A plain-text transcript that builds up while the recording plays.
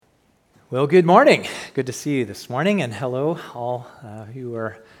Well, good morning. Good to see you this morning, and hello, all who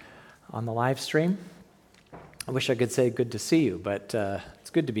are on the live stream. I wish I could say good to see you, but it's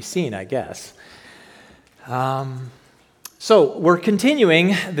good to be seen, I guess. So we're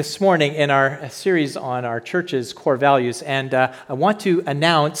continuing this morning in our series on our church's core values, and I want to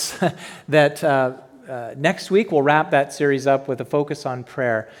announce that next week we'll wrap that series up with a focus on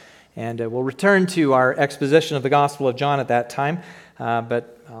prayer, and we'll return to our exposition of the Gospel of John at that time,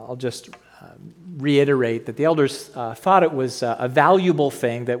 but I'll just reiterate that the elders thought it was a valuable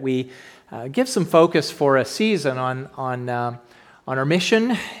thing that we give some focus for a season on our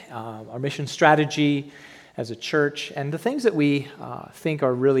mission strategy as a church, and the things that we think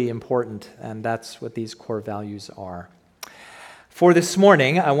are really important, and that's what these core values are. For this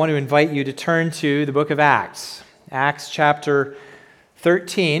morning, I want to invite you to turn to the book of Acts. Acts chapter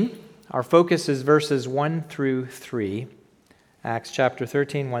 13. Our focus is verses 1 through 3. Acts chapter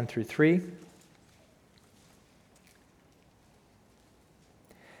 13, 1 through 3.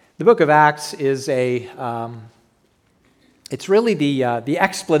 The book of Acts is it's really the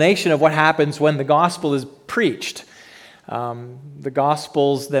explanation of what happens when the gospel is preached. The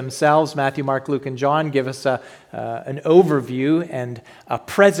gospels themselves, Matthew, Mark, Luke, and John, give us an overview and a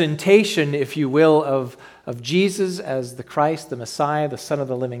presentation, if you will, of Jesus as the Christ, the Messiah, the Son of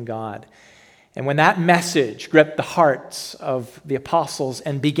the living God. And when that message gripped the hearts of the apostles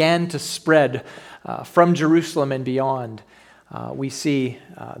and began to spread from Jerusalem and beyond, we see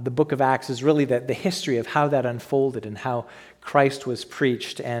the book of Acts is really the history of how that unfolded and how Christ was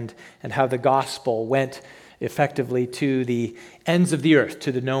preached and how the gospel went effectively to the ends of the earth,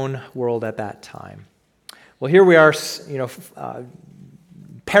 to the known world at that time. Well, here we are,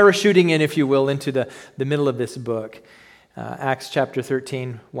 parachuting in, if you will, into the middle of this book, Acts chapter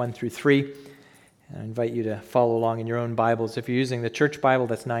 13, 1 through 3. And I invite you to follow along in your own Bibles. If you're using the church Bible,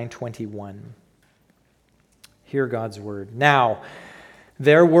 that's 921. Hear God's word. Now,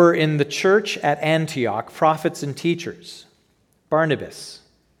 there were in the church at Antioch prophets and teachers: Barnabas,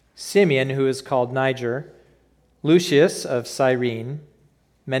 Simeon, who is called Niger, Lucius of Cyrene,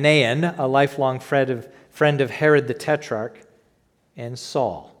 Manaen, a lifelong friend of Herod the Tetrarch, and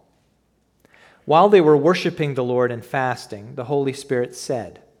Saul. While they were worshiping the Lord and fasting, the Holy Spirit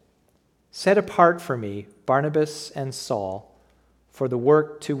said, "Set apart for me Barnabas and Saul for the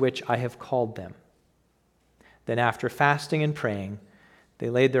work to which I have called them." Then after fasting and praying, they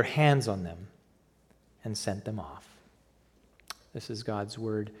laid their hands on them and sent them off. This is God's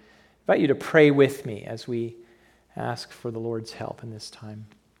word. I invite you to pray with me as we ask for the Lord's help in this time.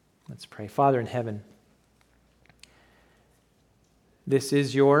 Let's pray. Father in heaven, this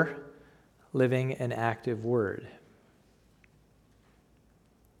is your living and active word.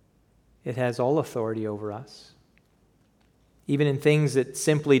 It has all authority over us, even in things it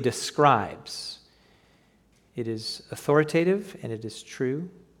simply describes. It is authoritative and it is true,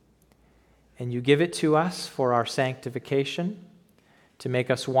 and you give it to us for our sanctification, to make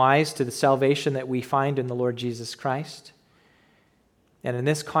us wise to the salvation that we find in the Lord Jesus Christ, and in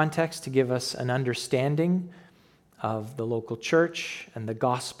this context to give us an understanding of the local church and the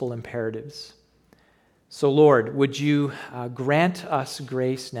gospel imperatives. So Lord, would you grant us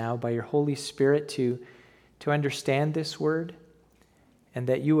grace now by your Holy Spirit to understand this word, and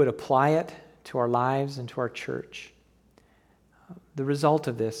that you would apply it to our lives and to our church. The result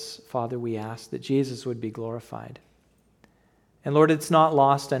of this, Father, we ask that Jesus would be glorified. And Lord, it's not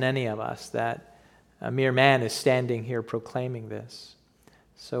lost on any of us that a mere man is standing here proclaiming this.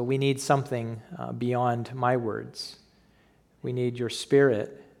 So we need something beyond my words. We need your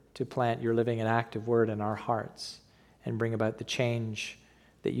Spirit to plant your living and active word in our hearts and bring about the change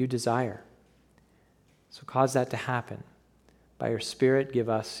that you desire. So cause that to happen. By your Spirit, give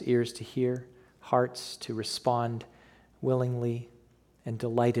us ears to hear, hearts to respond willingly and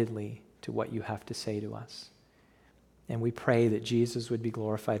delightedly to what you have to say to us. And we pray that Jesus would be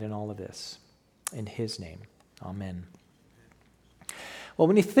glorified in all of this. In his name, amen. Well,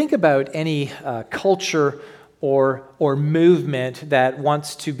 when you think about any culture or movement that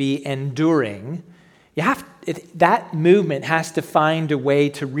wants to be enduring, that movement has to find a way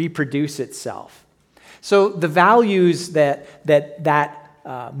to reproduce itself. So the values that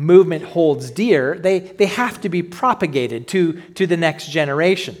movement holds dear, they have to be propagated to the next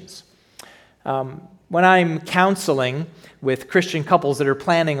generations. When I'm counseling with Christian couples that are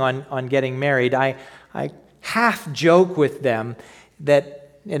planning on getting married, I half joke with them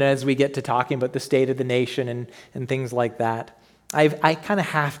that, as we get to talking about the state of the nation and things like that, I kind of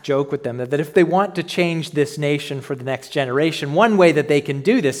half joke with them that if they want to change this nation for the next generation, one way that they can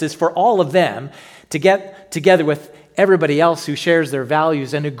do this is for all of them to get together with everybody else who shares their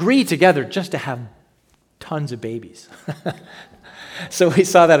values and agree together just to have tons of babies. So we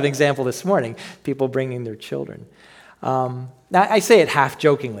saw that an example this morning, people bringing their children. Now, I say it half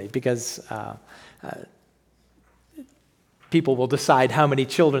jokingly because people will decide how many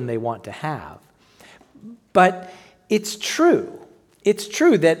children they want to have. But it's true. It's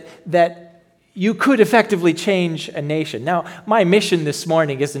true that you could effectively change a nation. Now, my mission this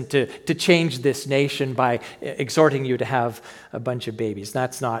morning isn't to change this nation by exhorting you to have a bunch of babies.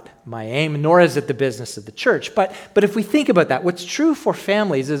 That's not my aim, nor is it the business of the church. But if we think about that, what's true for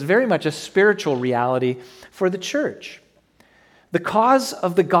families is very much a spiritual reality for the church. The cause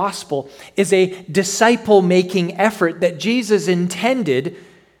of the gospel is a disciple-making effort that Jesus intended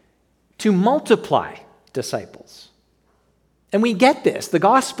to multiply disciples. And we get this. The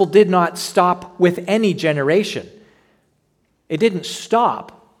gospel did not stop with any generation. It didn't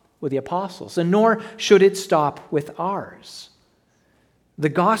stop with the apostles, and nor should it stop with ours. The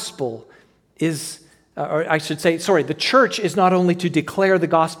gospel is, the church is not only to declare the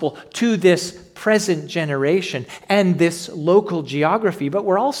gospel to this present generation and this local geography, but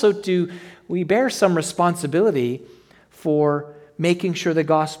we bear some responsibility for making sure the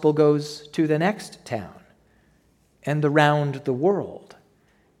gospel goes to the next town and around the world,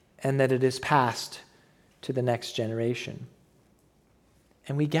 and that it is passed to the next generation.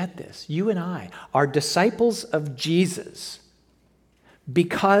 And we get this. You and I are disciples of Jesus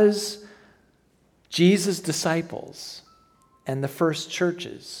because Jesus' disciples and the first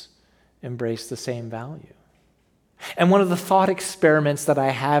churches embrace the same value. And one of the thought experiments that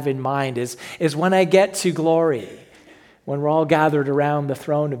I have in mind is when I get to glory, when we're all gathered around the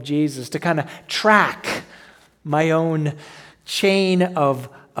throne of Jesus, to kind of track my own chain of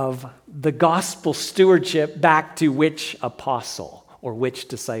the gospel stewardship back to which apostle or which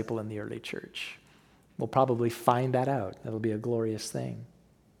disciple in the early church. We'll probably find that out. That'll be a glorious thing.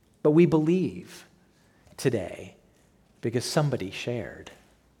 But we believe today because somebody shared,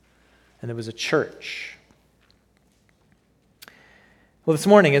 and there was a church. Well, this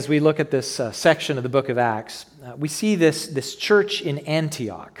morning, as we look at this section of the book of Acts, we see this church in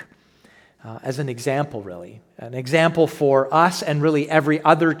Antioch as an example, really. An example for us and really every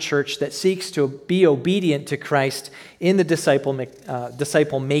other church that seeks to be obedient to Christ in the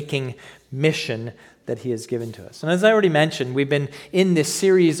disciple-making mission that he has given to us. And as I already mentioned, we've been in this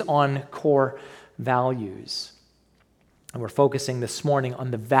series on core values. And we're focusing this morning on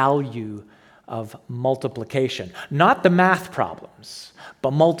the value of multiplication. Not the math problems,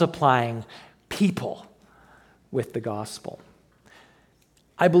 but multiplying people with the gospel.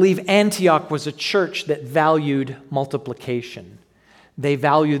 I believe Antioch was a church that valued multiplication. They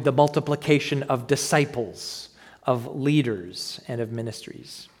valued the multiplication of disciples, of leaders, and of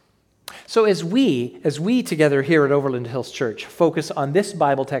ministries. So as we together here at Overland Hills Church focus on this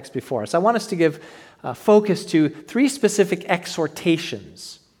Bible text before us, I want us to give focus to three specific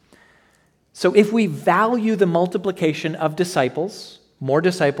exhortations. So if we value the multiplication of disciples, more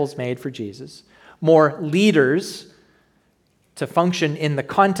disciples made for Jesus, more leaders to function in the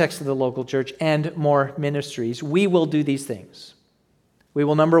context of the local church, and more ministries, we will do these things. We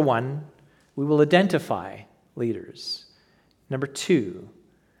will, number one, we will identify leaders. Number two,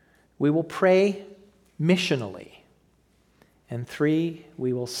 we will pray missionally. And three,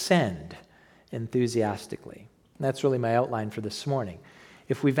 we will send enthusiastically. And that's really my outline for this morning.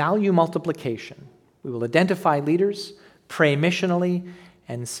 If we value multiplication, we will identify leaders, pray missionally,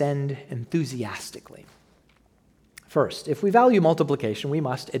 and send enthusiastically. First, if we value multiplication, we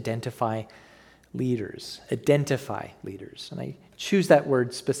must identify leaders. Identify leaders. And I choose that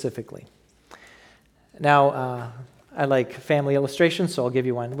word specifically. Now, I like family illustrations, so I'll give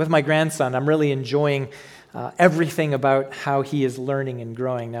you one. With my grandson, I'm really enjoying everything about how he is learning and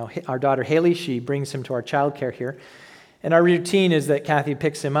growing. Now, our daughter Haley, she brings him to our childcare here. And our routine is that Kathy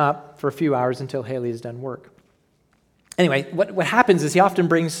picks him up for a few hours until Haley is done work. Anyway, what happens is he often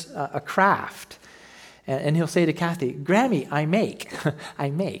brings a craft. And he'll say to Kathy, "Grammy, I make." I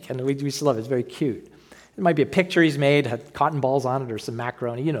make. And we just love it. It's very cute. It might be a picture he's made, had cotton balls on it or some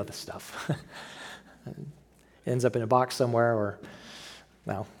macaroni. You know the stuff. It ends up in a box somewhere or,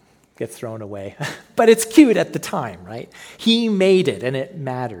 well, gets thrown away. But it's cute at the time, right? He made it, and it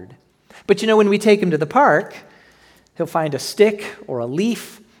mattered. But when we take him to the park, he'll find a stick or a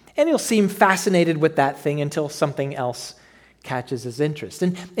leaf, and he'll seem fascinated with that thing until something else catches his interest.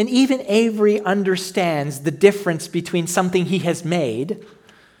 And even Avery understands the difference between something he has made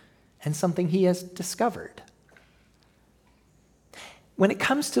and something he has discovered. When it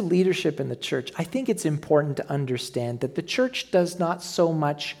comes to leadership in the church, I think it's important to understand that the church does not so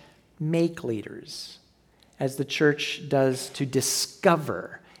much make leaders as the church does to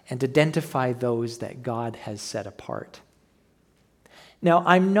discover and identify those that God has set apart. Now,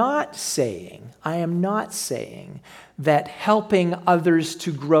 I am not saying that helping others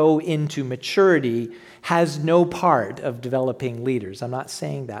to grow into maturity has no part of developing leaders. I'm not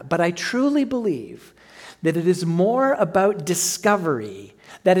saying that. But I truly believe that it is more about discovery,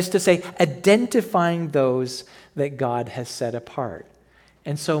 that is to say, identifying those that God has set apart.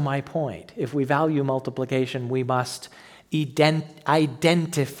 And so my point, if we value multiplication, we must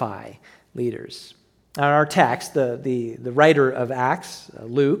identify leaders. In our text, the writer of Acts,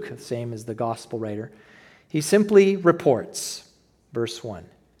 Luke, same as the gospel writer, he simply reports, verse 1,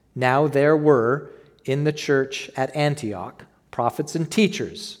 "Now there were in the church at Antioch prophets and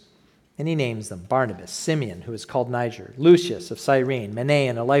teachers," and he names them: Barnabas, Simeon, who is called Niger, Lucius of Cyrene,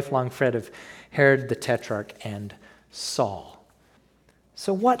 Manaen, a lifelong friend of Herod the Tetrarch, and Saul.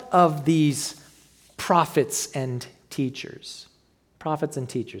 So what of these prophets and teachers? Prophets and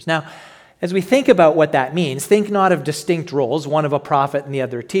teachers. Now, as we think about what that means, think not of distinct roles, one of a prophet and the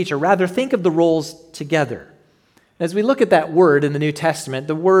other a teacher. Rather, think of the roles together. As we look at that word in the New Testament,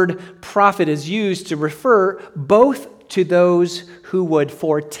 the word prophet is used to refer both to those who would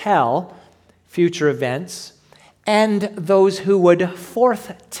foretell future events and those who would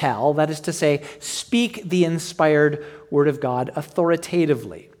forthtell, that is to say, speak the inspired word of God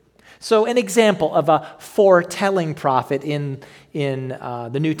authoritatively. So an example of a foretelling prophet in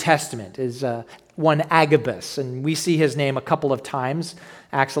the New Testament is one Agabus, and we see his name a couple of times,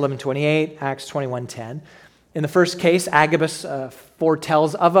 Acts 11:28, Acts 21:10. In the first case, Agabus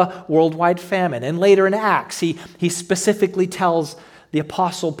foretells of a worldwide famine, and later in Acts, he specifically tells the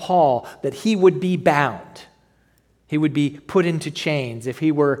Apostle Paul that he would be bound. He would be put into chains if he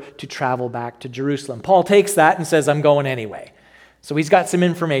were to travel back to Jerusalem. Paul takes that and says, "I'm going anyway." So he's got some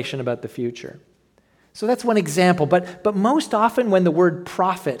information about the future. So that's one example. But most often when the word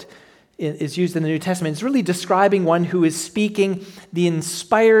prophet is used in the New Testament, it's really describing one who is speaking the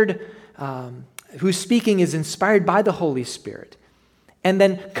inspired, whose speaking is inspired by the Holy Spirit, and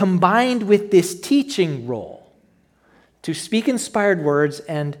then combined with this teaching role, to speak inspired words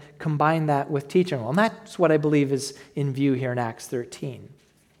and combine that with teaching role. And that's what I believe is in view here in Acts 13.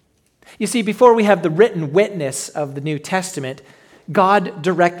 You see, before we have the written witness of the New Testament, God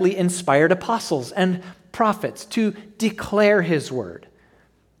directly inspired apostles and prophets to declare his word.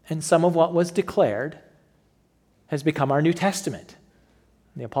 And some of what was declared has become our New Testament.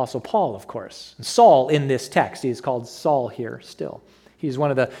 The Apostle Paul, of course. And Saul in this text, he is called Saul here still. He's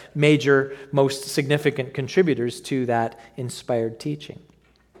one of the major, most significant contributors to that inspired teaching.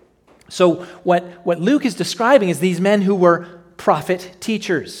 So what Luke is describing is these men who were prophet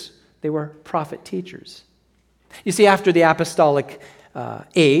teachers. They were prophet teachers. You see, after the apostolic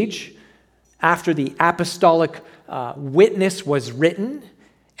age, after the apostolic witness was written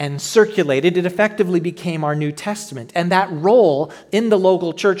and circulated, it effectively became our New Testament. And that role in the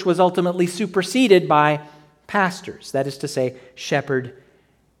local church was ultimately superseded by pastors, that is to say, shepherd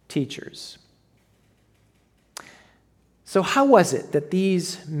teachers. So how was it that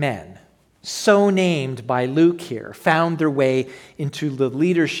these men, so named by Luke here, found their way into the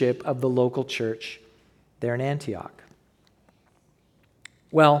leadership of the local church there in Antioch?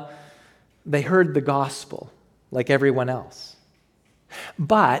 Well, they heard the gospel like everyone else.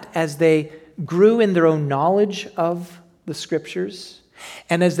 But as they grew in their own knowledge of the scriptures,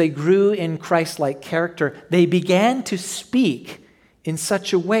 and as they grew in Christ-like character, they began to speak in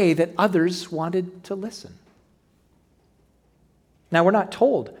such a way that others wanted to listen. Now, we're not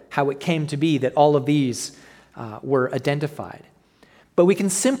told how it came to be that all of these were identified. But we can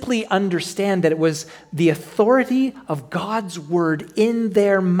simply understand that it was the authority of God's word in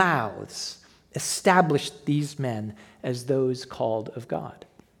their mouths established these men as those called of God.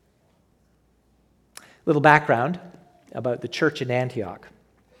 Little background about the church in Antioch.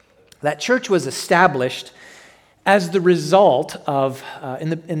 That church was established as the result of,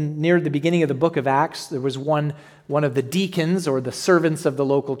 near the beginning of the book of Acts, there was one of the deacons or the servants of the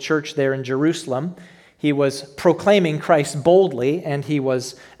local church there in Jerusalem. He was proclaiming Christ boldly, and he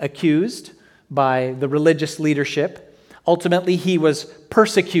was accused by the religious leadership. Ultimately, he was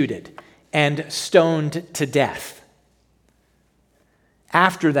persecuted and stoned to death.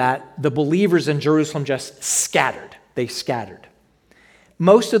 After that, the believers in Jerusalem just scattered. They scattered.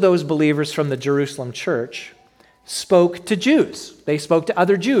 Most of those believers from the Jerusalem church spoke to Jews. They spoke to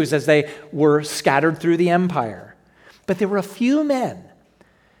other Jews as they were scattered through the empire. But there were a few men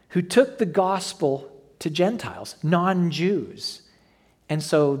who took the gospel to Gentiles, non-Jews. And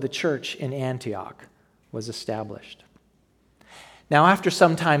so the church in Antioch was established. Now, after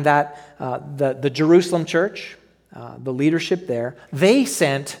some time, the Jerusalem church, the leadership there, they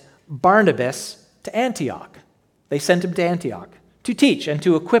sent Barnabas to Antioch. They sent him to Antioch to teach and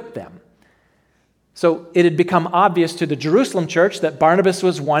to equip them. So it had become obvious to the Jerusalem church that Barnabas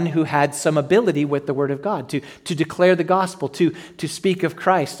was one who had some ability with the Word of God to declare the gospel, to speak of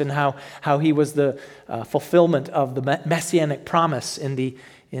Christ and how he was the fulfillment of the messianic promise in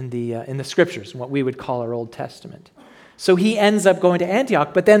the Scriptures, what we would call our Old Testament. So he ends up going to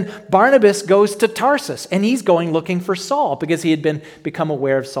Antioch, but then Barnabas goes to Tarsus, and he's going looking for Saul because he had become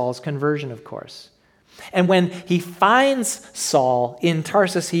aware of Saul's conversion, of course. And when he finds Saul in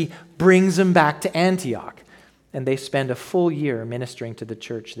Tarsus, he brings him back to Antioch, and they spend a full year ministering to the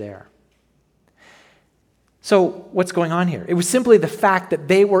church there. So what's going on here? It was simply the fact that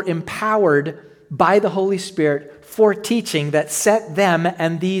they were empowered by the Holy Spirit for teaching that set them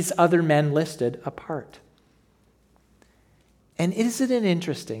and these other men listed apart. And isn't it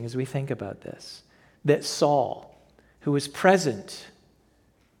interesting as we think about this, that Saul, who was present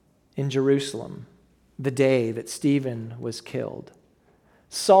in Jerusalem the day that Stephen was killed,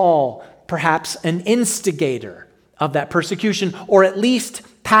 Saul, perhaps an instigator of that persecution, or at least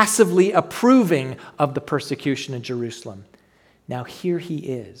passively approving of the persecution in Jerusalem. Now here he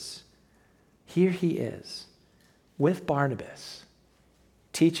is with Barnabas,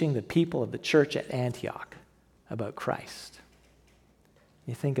 teaching the people of the church at Antioch about Christ.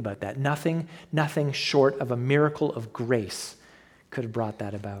 You think about that. Nothing short of a miracle of grace could have brought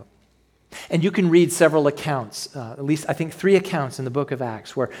that about. And you can read several accounts, at least I think 3 accounts in the book of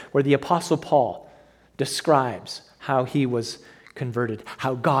Acts, where the Apostle Paul describes how he was converted,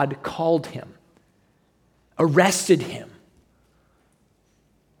 how God called him, arrested him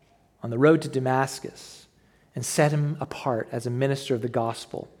on the road to Damascus, and set him apart as a minister of the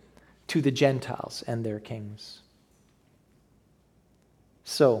gospel to the Gentiles and their kings.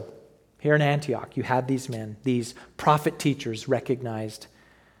 So, here in Antioch, you had these men, these prophet teachers recognized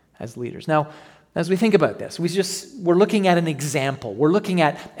as leaders. Now, as we think about this, we're looking at an example. We're looking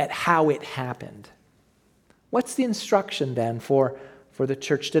at how it happened. What's the instruction then for the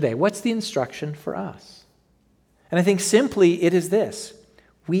church today? What's the instruction for us? And I think simply it is this: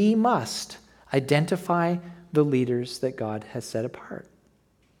 we must identify the leaders that God has set apart.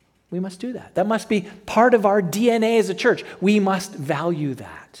 We must do that. That must be part of our DNA as a church. We must value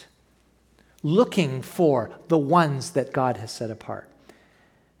that, looking for the ones that God has set apart.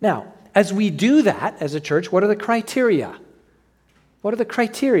 Now, as we do that as a church, what are the criteria? What are the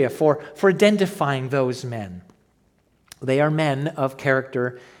criteria for identifying those men? They are men of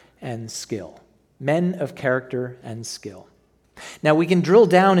character and skill. Men of character and skill. Now, we can drill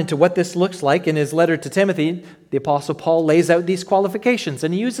down into what this looks like in his letter to Timothy. The Apostle Paul lays out these qualifications,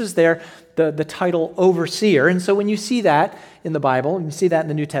 and he uses there the title overseer. And so when you see that in the Bible, and you see that in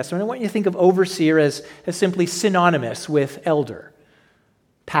the New Testament, I want you to think of overseer as simply synonymous with elder,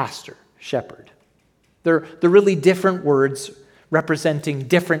 pastor, shepherd. They're really different words representing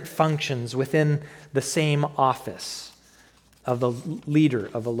different functions within the same office of the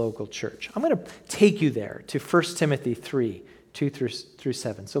leader of a local church. I'm going to take you there to 1 Timothy 3, 2 through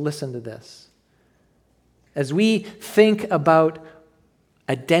 7. So listen to this. As we think about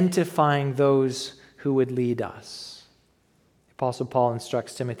identifying those who would lead us, the Apostle Paul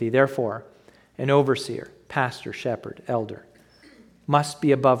instructs Timothy, therefore, an overseer, pastor, shepherd, elder, must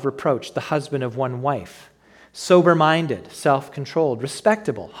be above reproach, the husband of one wife, sober-minded, self-controlled,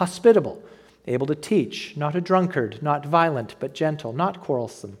 respectable, hospitable, able to teach, not a drunkard, not violent, but gentle, not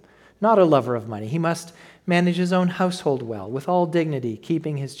quarrelsome, not a lover of money. He must manage his own household well, with all dignity,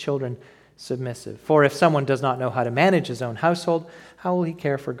 keeping his children submissive. For if someone does not know how to manage his own household, how will he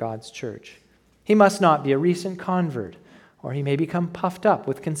care for God's church? He must not be a recent convert, or he may become puffed up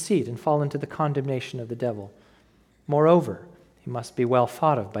with conceit and fall into the condemnation of the devil. Moreover, he must be well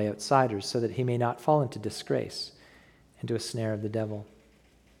thought of by outsiders, so that he may not fall into disgrace, into a snare of the devil.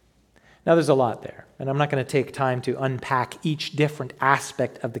 Now, there's a lot there, and I'm not going to take time to unpack each different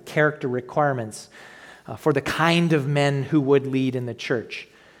aspect of the character requirements for the kind of men who would lead in the church.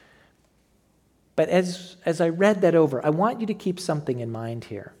 But as I read that over, I want you to keep something in mind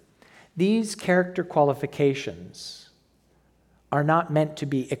here. These character qualifications are not meant to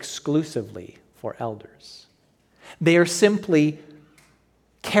be exclusively for elders. They are simply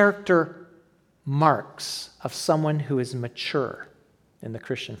character marks of someone who is mature in the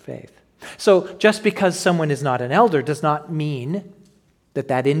Christian faith. So just because someone is not an elder does not mean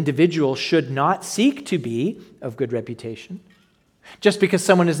that individual should not seek to be of good reputation. Just because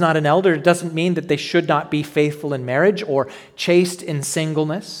someone is not an elder doesn't mean that they should not be faithful in marriage or chaste in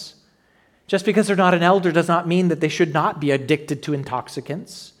singleness. Just because they're not an elder does not mean that they should not be addicted to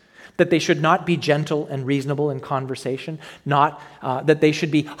intoxicants, that they should not be gentle and reasonable in conversation, not that they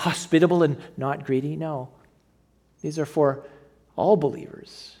should be hospitable and not greedy. No, these are for all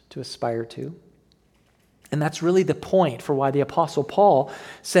believers to aspire to. And that's really the point for why the Apostle Paul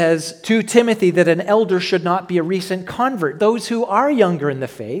says to Timothy that an elder should not be a recent convert. Those who are younger in the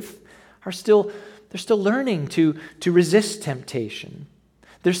faith are still learning to resist temptation.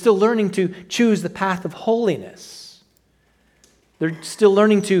 They're still learning to choose the path of holiness. They're still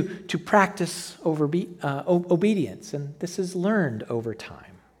learning to practice obedience, and this is learned over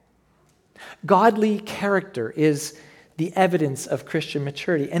time. Godly character is the evidence of Christian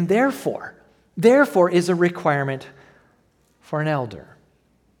maturity, and therefore is a requirement for an elder,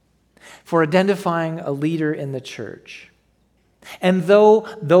 for identifying a leader in the church. And though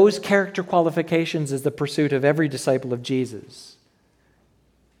those character qualifications is the pursuit of every disciple of Jesus,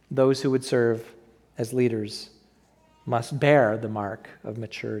 those who would serve as leaders must bear the mark of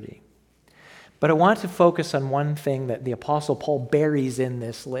maturity. But I want to focus on one thing that the Apostle Paul buries in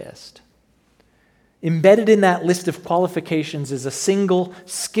this list. Embedded in that list of qualifications is a single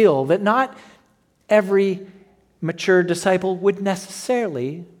skill that not every mature disciple would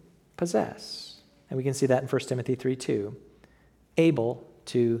necessarily possess. And we can see that in 1 Timothy 3:2. Able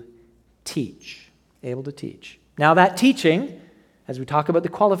to teach. Able to teach. Now that teaching, as we talk about the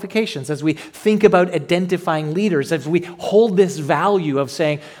qualifications, as we think about identifying leaders, as we hold this value of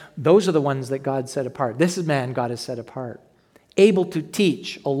saying, those are the ones that God set apart. This is man God has set apart. Able to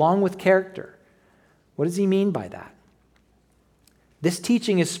teach along with character. What does he mean by that? This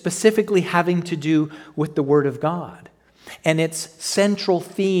teaching is specifically having to do with the Word of God and its central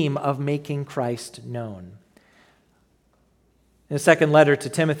theme of making Christ known. In the second letter to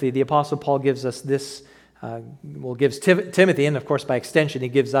Timothy, the Apostle Paul gives us this, gives Timothy, and of course by extension, he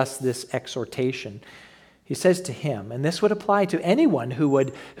gives us this exhortation. He says to him, and this would apply to anyone who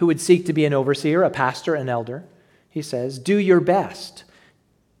would seek to be an overseer, a pastor, an elder. He says, do your best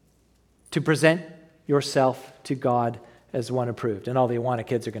to present yourself to God as one approved. And all the Awana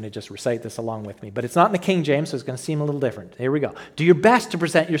kids are going to just recite this along with me. But it's not in the King James, so it's going to seem a little different. Here we go. Do your best to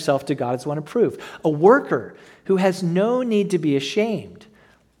present yourself to God as one approved. A worker who has no need to be ashamed,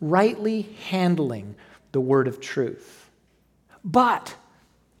 rightly handling the word of truth. But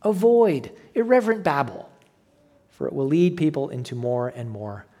avoid irreverent babble, for it will lead people into more and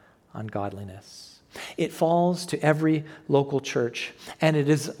more ungodliness. It falls to every local church, and it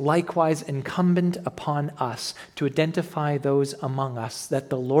is likewise incumbent upon us to identify those among us that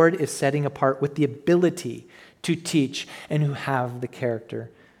the Lord is setting apart with the ability to teach and who have the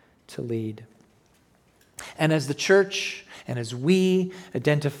character to lead. And as the church and as we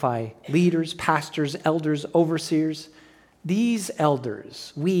identify leaders, pastors, elders, overseers, these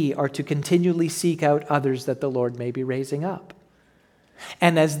elders, we are to continually seek out others that the Lord may be raising up.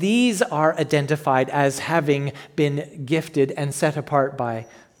 And as these are identified as having been gifted and set apart by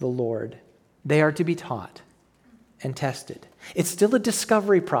the Lord, they are to be taught and tested. It's still a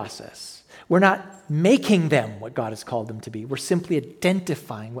discovery process. We're not making them what God has called them to be. We're simply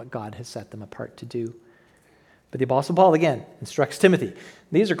identifying what God has set them apart to do. But the Apostle Paul, again, instructs Timothy.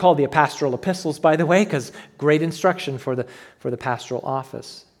 These are called the pastoral epistles, by the way, because great instruction for the pastoral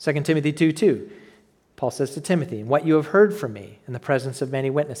office. 2 Timothy 2:2. Paul says to Timothy, "And what you have heard from me in the presence of many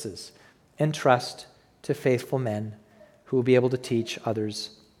witnesses, entrust to faithful men who will be able to teach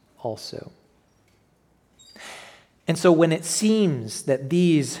others also." And so when it seems that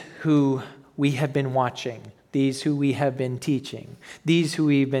these who we have been watching, these who we have been teaching, these who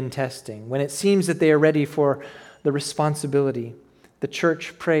we've been testing, when it seems that they are ready for the responsibility, the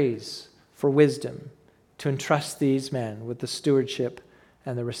church prays for wisdom to entrust these men with the stewardship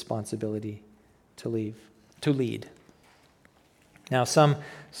and the responsibility to lead. Now, some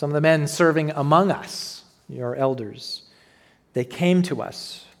of the men serving among us, your elders, they came to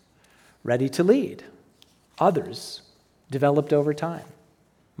us ready to lead. Others developed over time.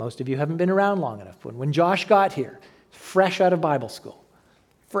 Most of you haven't been around long enough. When Josh got here, fresh out of Bible school,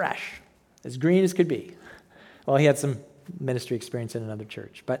 fresh, as green as could be. Well, he had some ministry experience in another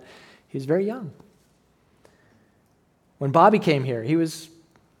church, but he was very young. When Bobby came here, he was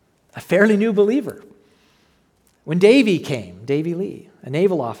a fairly new believer. When Davey came, Davey Lee, a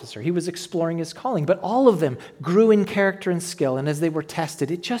naval officer, he was exploring his calling, but all of them grew in character and skill, and as they were tested,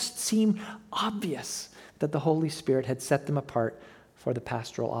 it just seemed obvious that the Holy Spirit had set them apart for the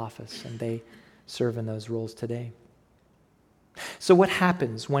pastoral office, and they serve in those roles today. So what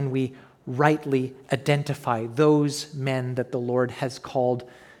happens when we rightly identify those men that the Lord has called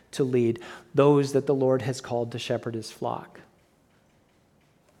to lead, those that the Lord has called to shepherd his flock?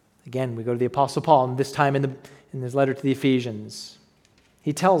 Again, we go to the Apostle Paul, and this time in his letter to the Ephesians,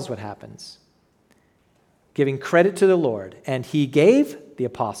 he tells what happens. Giving credit to the Lord, and he gave the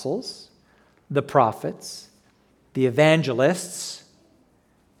apostles, the prophets, the evangelists,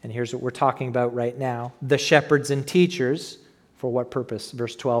 and here's what we're talking about right now, the shepherds and teachers. For what purpose?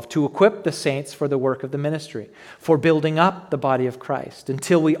 Verse 12, to equip the saints for the work of the ministry, for building up the body of Christ,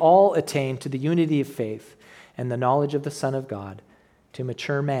 until we all attain to the unity of faith and the knowledge of the Son of God, to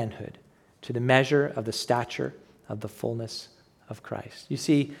mature manhood, to the measure of the stature of the fullness of Christ. You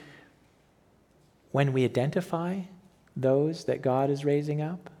see, when we identify those that God is raising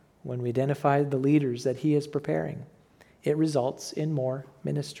up, when we identify the leaders that he is preparing, it results in more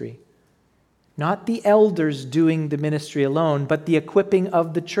ministry. Not the elders doing the ministry alone, but the equipping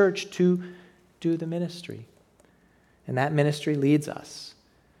of the church to do the ministry. And that ministry leads us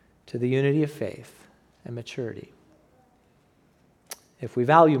to the unity of faith and maturity. If we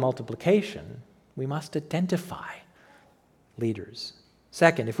value multiplication, we must identify leaders.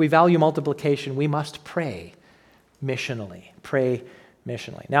 Second, if we value multiplication, we must pray missionally. Pray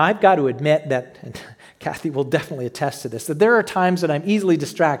missionally. Now, I've got to admit that, and Kathy will definitely attest to this, that there are times that I'm easily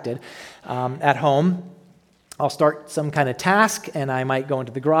distracted at home. I'll start some kind of task, and I might go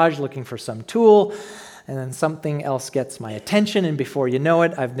into the garage looking for some tool, and then something else gets my attention, and before you know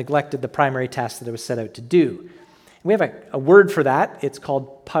it, I've neglected the primary task that I was set out to do. We have a word for that. It's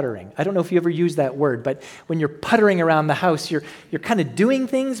called puttering. I don't know if you ever use that word, but when you're puttering around the house, you're kind of doing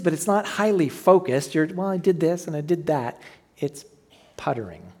things, but it's not highly focused. I did this and I did that. It's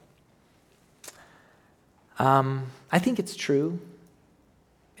puttering. I think it's true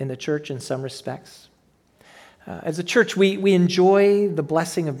in the church in some respects. As a church, we enjoy the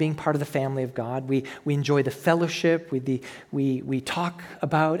blessing of being part of the family of God. We enjoy the fellowship. We talk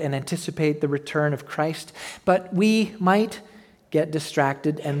about and anticipate the return of Christ. But we might get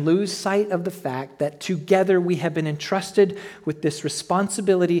distracted and lose sight of the fact that together we have been entrusted with this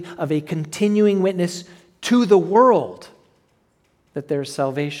responsibility of a continuing witness to the world that there is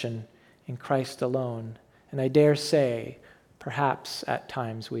salvation in Christ alone. And I dare say, perhaps at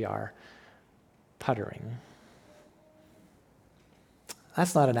times we are puttering.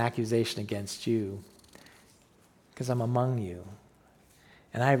 That's not an accusation against you, because I'm among you.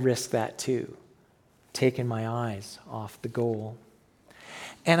 And I risk that too, taking my eyes off the goal.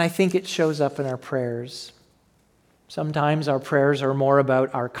 And I think it shows up in our prayers. Sometimes our prayers are more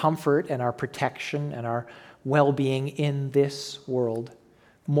about our comfort and our protection and our well-being in this world,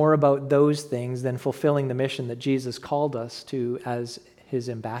 more about those things than fulfilling the mission that Jesus called us to as his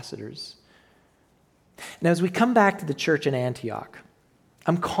ambassadors. Now, as we come back to the church in Antioch,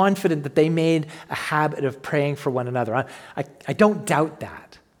 I'm confident that they made a habit of praying for one another. I don't doubt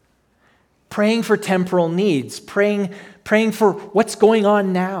that. Praying for temporal needs, praying for what's going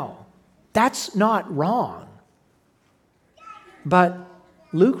on now. That's not wrong. But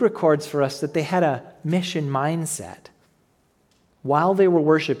Luke records for us that they had a mission mindset. While they were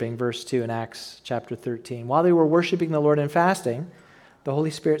worshiping, verse 2 in Acts chapter 13, while they were worshiping the Lord and fasting, the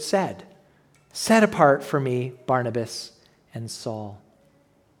Holy Spirit said, "Set apart for me Barnabas and Saul."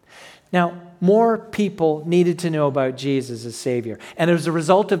 Now, more people needed to know about Jesus as Savior. And as a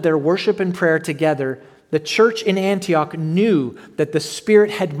result of their worship and prayer together, the church in Antioch knew that the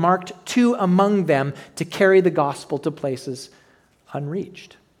Spirit had marked two among them to carry the gospel to places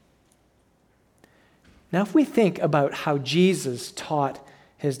unreached. Now, if we think about how Jesus taught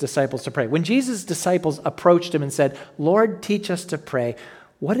his disciples to pray, when Jesus' disciples approached him and said, "Lord, teach us to pray,"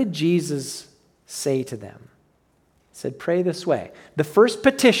 what did Jesus say to them? He said, "Pray this way." The first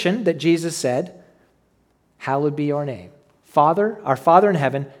petition that Jesus said, "Hallowed be your name." Father, our Father in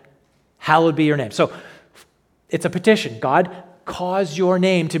heaven, hallowed be your name. So it's a petition. God, cause your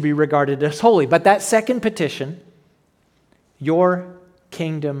name to be regarded as holy. But that second petition, your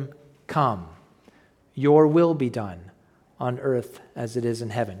kingdom come. Your will be done on earth as it is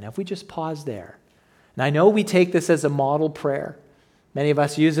in heaven. Now, if we just pause there. And I know we take this as a model prayer. Many of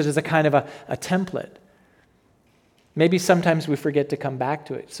us use it as a kind of a template. Maybe sometimes we forget to come back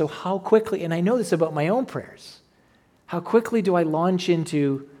to it. So how quickly, and I know this about my own prayers, how quickly do I launch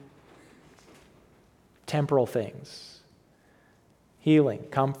into temporal things? Healing,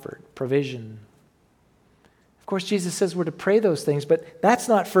 comfort, provision. Of course, Jesus says we're to pray those things, but that's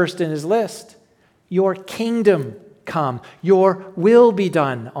not first in his list. Your kingdom come. Your will be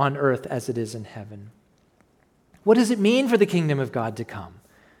done on earth as it is in heaven. What does it mean for the kingdom of God to come?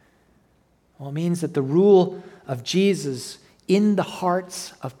 Well, it means that the rule of Jesus in the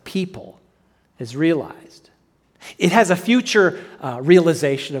hearts of people is realized. It has a future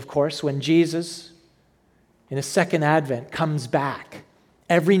realization, of course, when Jesus, in his second advent, comes back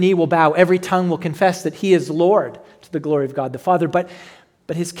Every knee will bow, every tongue will confess that he is Lord to the glory of God the Father. But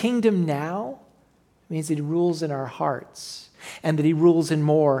his kingdom now means that he rules in our hearts, and that he rules in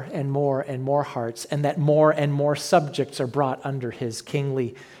more and more and more hearts, and that more and more subjects are brought under his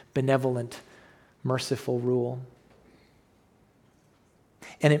kingly, benevolent, merciful rule.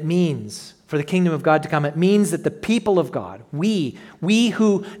 And it means, for the kingdom of God to come, it means that the people of God, we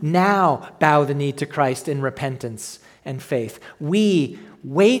who now bow the knee to Christ in repentance and faith, we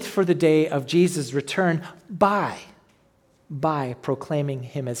wait for the day of Jesus' return by proclaiming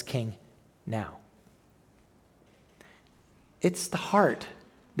him as king now. It's the heart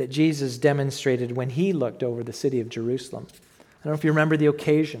that Jesus demonstrated when he looked over the city of Jerusalem. I don't know if you remember the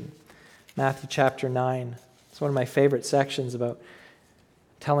occasion. Matthew chapter 9. It's one of my favorite sections about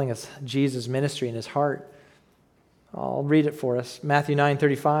telling us Jesus' ministry and his heart. I'll read it for us. Matthew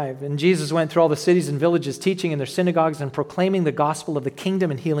 9:35. And Jesus went through all the cities and villages, teaching in their synagogues and proclaiming the gospel of the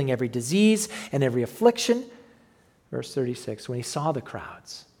kingdom and healing every disease and every affliction. Verse 36. When he saw the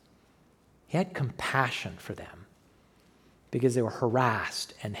crowds, he had compassion for them because they were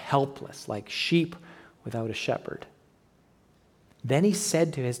harassed and helpless like sheep without a shepherd. Then he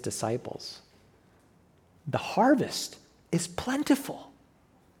said to his disciples, the harvest is plentiful,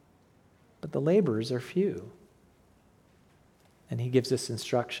 but the laborers are few. And he gives this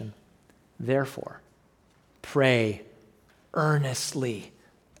instruction. Therefore, pray earnestly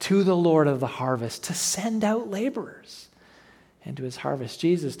to the Lord of the harvest to send out laborers into his harvest.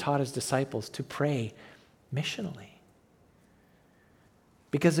 Jesus taught his disciples to pray missionally.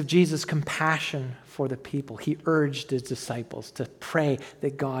 Because of Jesus' compassion for the people, he urged his disciples to pray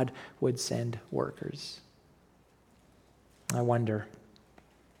that God would send workers. I wonder,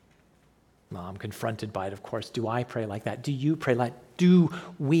 well, I'm confronted by it, of course. Do I pray like that? Do you pray like that? Do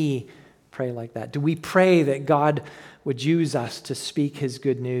we pray like that? Do we pray that God would use us to speak his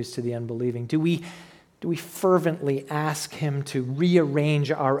good news to the unbelieving? Do we fervently ask him to rearrange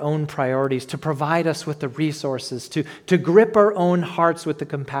our own priorities, to provide us with the resources, to grip our own hearts with the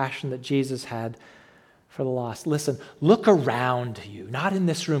compassion that Jesus had for the lost? Listen, look around you, not in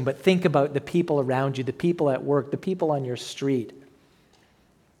this room, but think about the people around you, the people at work, the people on your street.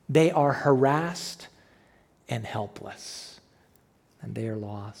 They are harassed and helpless, and they are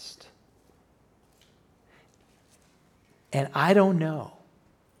lost. And I don't know,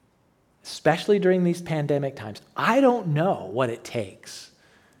 especially during these pandemic times, I don't know what it takes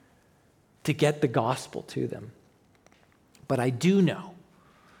to get the gospel to them. But I do know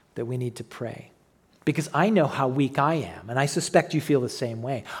that we need to pray, because I know how weak I am, and I suspect you feel the same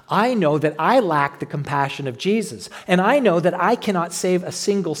way. I know that I lack the compassion of Jesus, and I know that I cannot save a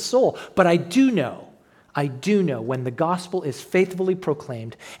single soul, but I do know when the gospel is faithfully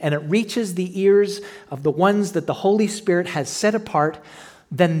proclaimed and it reaches the ears of the ones that the Holy Spirit has set apart,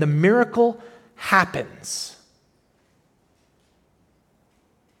 then the miracle happens.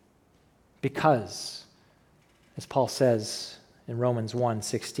 Because, as Paul says in Romans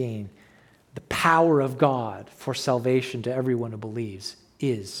 1:16, the power of God for salvation to everyone who believes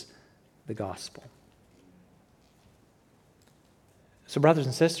is the gospel. So, brothers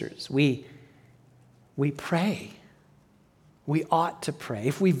and sisters, we pray. We ought to pray.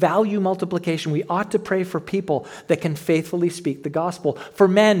 If we value multiplication, we ought to pray for people that can faithfully speak the gospel. For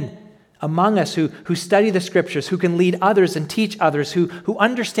men among us who study the scriptures, who can lead others and teach others, who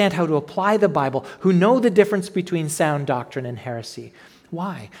understand how to apply the Bible, who know the difference between sound doctrine and heresy.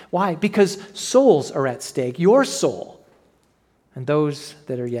 Why? Why? Because souls are at stake, your soul, and those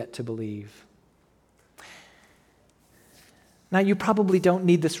that are yet to believe. Now, you probably don't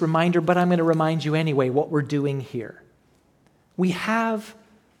need this reminder, but I'm going to remind you anyway what we're doing here. We have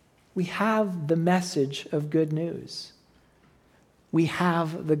the message of good news. We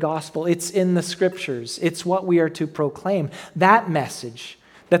have the gospel. It's in the scriptures. It's what we are to proclaim. That message,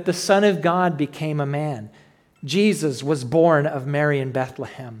 that the Son of God became a man. Jesus was born of Mary in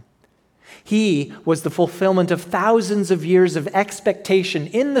Bethlehem. He was the fulfillment of thousands of years of expectation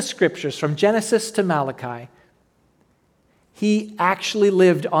in the scriptures from Genesis to Malachi. He actually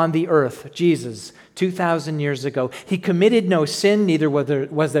lived on the earth, Jesus, 2,000 years ago. He committed no sin, neither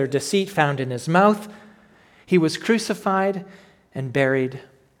was there deceit found in his mouth. He was crucified and buried.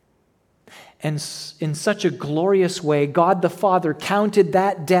 And in such a glorious way, God the Father counted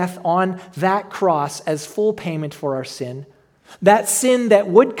that death on that cross as full payment for our sin. That sin that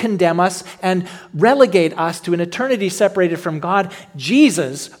would condemn us and relegate us to an eternity separated from God,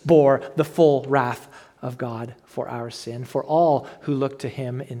 Jesus bore the full wrath of God for our sin, for all who look to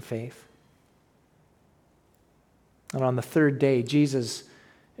him in faith. And on the third day, Jesus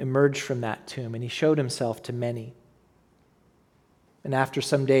emerged from that tomb and he showed himself to many. And after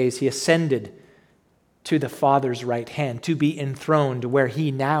some days, he ascended to the Father's right hand to be enthroned where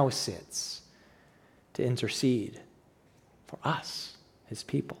he now sits to intercede for us, his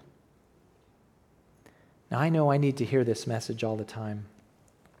people. Now, I know I need to hear this message all the time.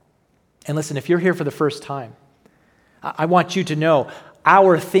 And listen, if you're here for the first time, I want you to know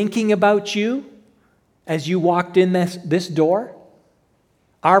our thinking about you as you walked in this door,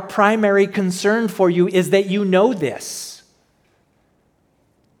 our primary concern for you is that you know this.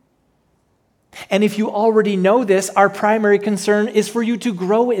 And if you already know this, our primary concern is for you to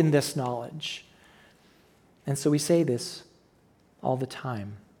grow in this knowledge. And so we say this all the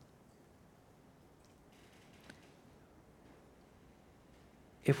time.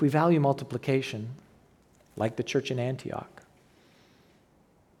 If we value multiplication, like the church in Antioch,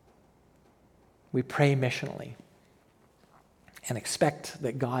 we pray missionally and expect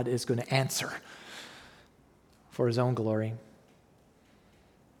that God is going to answer for his own glory.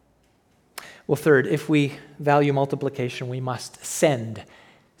 Well, third, if we value multiplication, we must send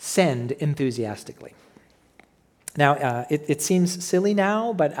enthusiastically. Now, it seems silly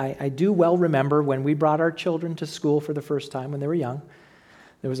now, but I do well remember when we brought our children to school for the first time when they were young.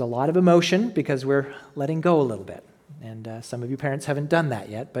 There was a lot of emotion because we're letting go a little bit. And some of you parents haven't done that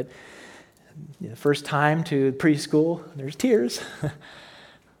yet, but the first time to preschool, there's tears.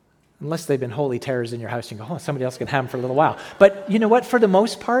 Unless they've been holy terrors in your house, you go, oh, somebody else can have them for a little while. But you know what? For the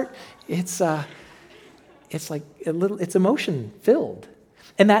most part, it's emotion filled.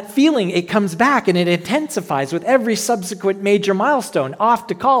 And that feeling, it comes back and it intensifies with every subsequent major milestone. Off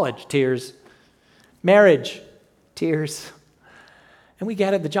to college, tears. Marriage, tears. And we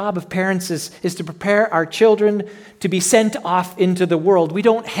get it. The job of parents is to prepare our children to be sent off into the world. We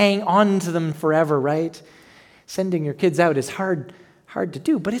don't hang on to them forever, right? Sending your kids out is hard to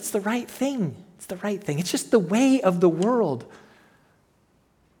do, but it's the right thing. It's the right thing. It's just the way of the world.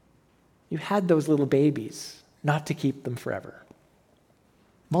 You had those little babies, not to keep them forever.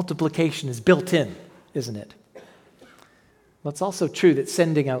 Multiplication is built in, isn't it? Well, it's also true that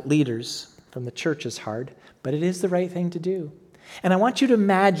sending out leaders from the church is hard, but it is the right thing to do. And I want you to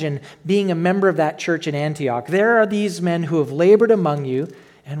imagine being a member of that church in Antioch. There are these men who have labored among you,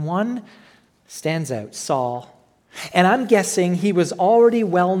 and one stands out, Saul. And I'm guessing he was already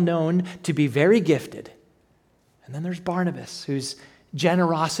well known to be very gifted. And then there's Barnabas, whose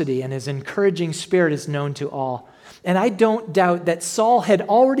generosity and his encouraging spirit is known to all. And I don't doubt that Saul had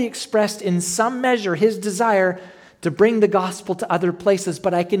already expressed in some measure his desire to bring the gospel to other places,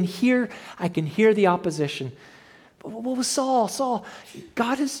 but I can hear the opposition. Well, Saul,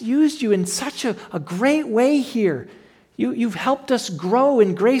 God has used you in such a great way here. You've helped us grow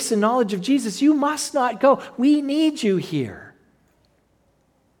in grace and knowledge of Jesus. You must not go. We need you here.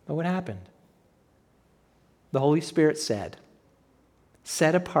 But what happened? The Holy Spirit said,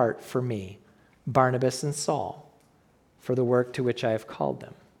 set apart for me Barnabas and Saul for the work to which I have called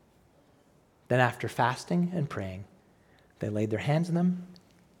them. Then after fasting and praying, they laid their hands on them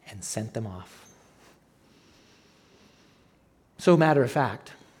and sent them off. So, matter of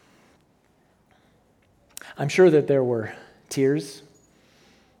fact, I'm sure that there were tears.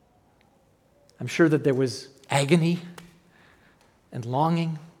 I'm sure that there was agony and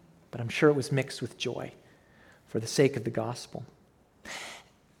longing, but I'm sure it was mixed with joy for the sake of the gospel.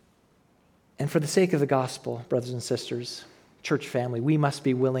 And for the sake of the gospel, brothers and sisters, church family, we must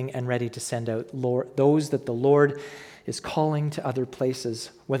be willing and ready to send out those that the Lord is calling to other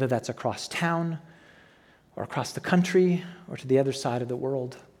places, whether that's across town or across the country, or to the other side of the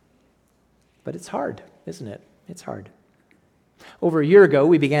world. But it's hard, isn't it? It's hard. Over a year ago,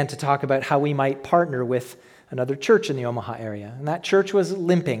 we began to talk about how we might partner with another church in the Omaha area. And that church was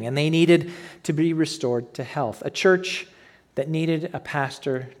limping, and they needed to be restored to health. A church that needed a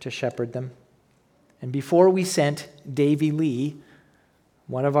pastor to shepherd them. And before we sent Davy Lee,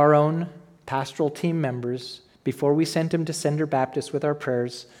 one of our own pastoral team members, before we sent him to Sender Baptist with our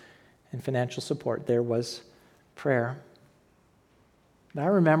prayers and financial support, there was prayer. And I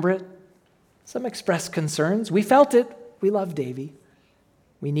remember it. Some expressed concerns. We felt it. We love Davy.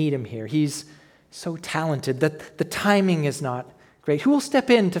 We need him here. He's so talented that the timing is not great. Who will step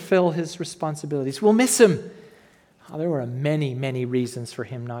in to fill his responsibilities? We'll miss him. Oh, there were many, many reasons for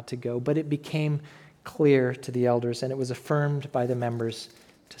him not to go, but it became clear to the elders, and it was affirmed by the members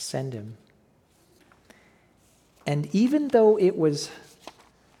to send him. And even though it was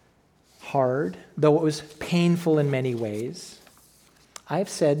hard, though it was painful in many ways, I've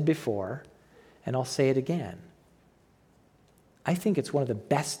said before, and I'll say it again, I think it's one of the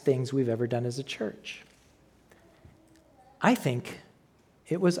best things we've ever done as a church. I think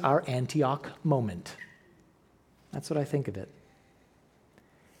it was our Antioch moment. That's what I think of it.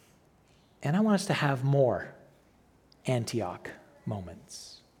 And I want us to have more Antioch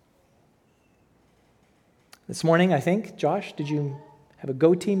moments. This morning, I think, Josh, did you have a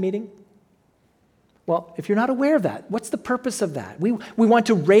Go Team meeting? Well, if you're not aware of that, what's the purpose of that? We want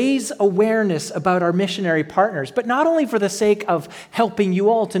to raise awareness about our missionary partners, but not only for the sake of helping you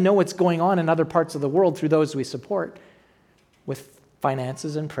all to know what's going on in other parts of the world through those we support with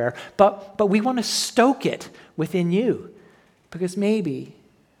finances and prayer, but we want to stoke it within you because maybe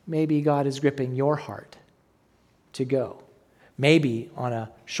God is gripping your heart to go, maybe on a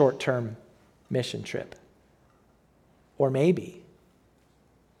short-term mission trip, or maybe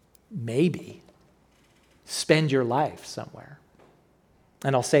spend your life somewhere.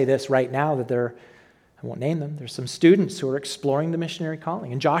 And I'll say this right now that I won't name them, there's some students who are exploring the missionary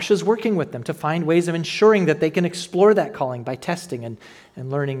calling, and Josh is working with them to find ways of ensuring that they can explore that calling by testing and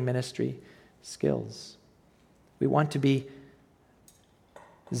learning ministry skills. We want to be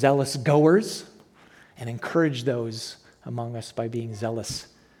zealous goers and encourage those among us by being zealous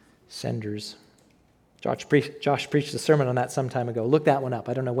senders. Josh preached a sermon on that some time ago. Look that one up.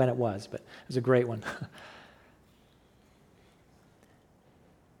 I don't know when it was, but it was a great one.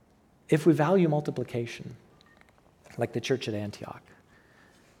 If we value multiplication, like the church at Antioch,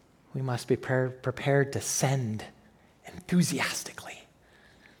 we must be prepared to send enthusiastically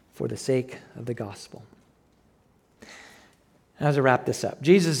for the sake of the gospel. As I wrap this up,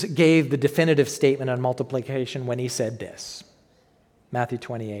 Jesus gave the definitive statement on multiplication when he said this, Matthew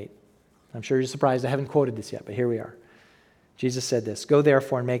 28. I'm sure you're surprised I haven't quoted this yet, but here we are. Jesus said this, "Go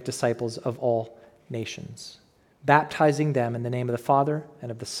therefore and make disciples of all nations, baptizing them in the name of the Father and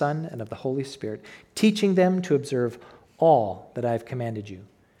of the Son and of the Holy Spirit, teaching them to observe all that I have commanded you.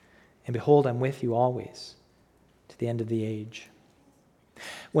 And behold, I'm with you always to the end of the age."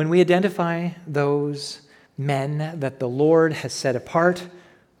 When we identify those men that the Lord has set apart,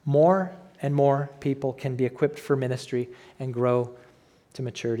 more and more people can be equipped for ministry and grow to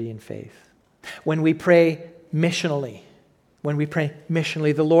maturity in faith. When we pray missionally,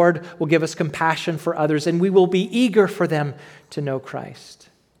 the Lord will give us compassion for others, and we will be eager for them to know Christ.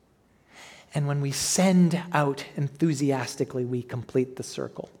 And when we send out enthusiastically, we complete the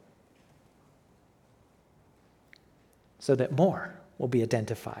circle so that more will be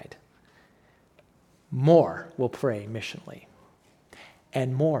identified, more will pray missionally,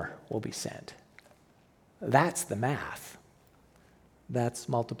 and more will be sent. That's the math. That's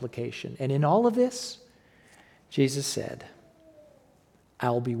multiplication. And in all of this, Jesus said,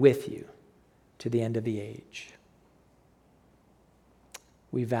 "I'll be with you to the end of the age."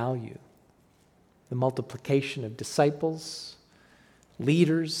 We value the multiplication of disciples,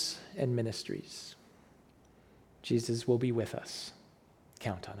 leaders, and ministries. Jesus will be with us.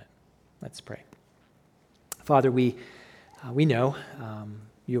 Count on it. Let's pray. Father, we know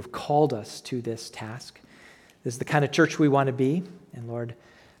you have called us to this task. This is the kind of church we want to be. And Lord,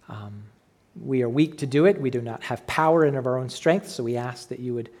 we are weak to do it. We do not have power in of our own strength, so we ask that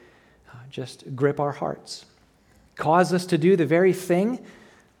you would just grip our hearts. Cause us to do the very thing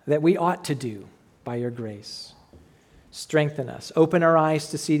that we ought to do by your grace. Strengthen us. Open our eyes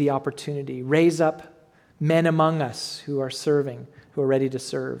to see the opportunity. Raise up men among us who are serving, who are ready to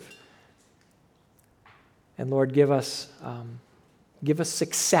serve. And Lord, give us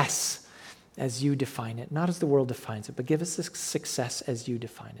success as you define it, not as the world defines it, but give us success as you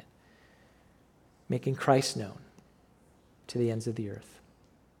define it, making Christ known to the ends of the earth.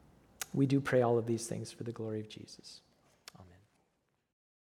 We do pray all of these things for the glory of Jesus.